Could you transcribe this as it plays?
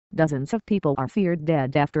Dozens of people are feared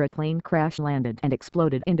dead after a plane crash landed and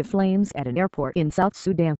exploded into flames at an airport in South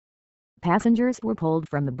Sudan. Passengers were pulled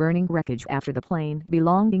from the burning wreckage after the plane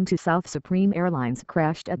belonging to South Supreme Airlines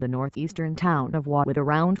crashed at the northeastern town of with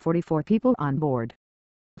around 44 people on board.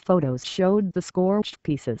 Photos showed the scorched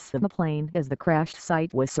pieces of the plane as the crashed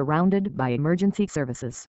site was surrounded by emergency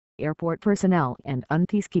services, airport personnel and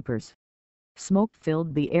peacekeepers. Smoke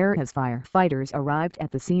filled the air as firefighters arrived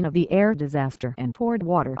at the scene of the air disaster and poured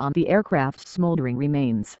water on the aircraft's smoldering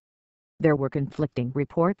remains. There were conflicting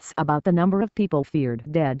reports about the number of people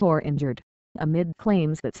feared dead or injured, amid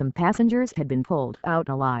claims that some passengers had been pulled out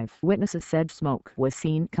alive. Witnesses said smoke was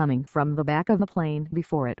seen coming from the back of the plane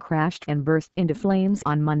before it crashed and burst into flames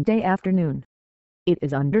on Monday afternoon. It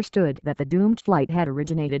is understood that the doomed flight had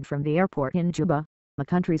originated from the airport in Juba, the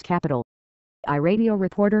country's capital. iRadio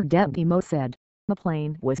reporter Debbie Mo said, the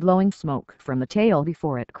plane was blowing smoke from the tail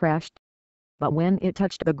before it crashed. But when it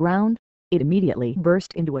touched the ground, it immediately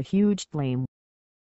burst into a huge flame.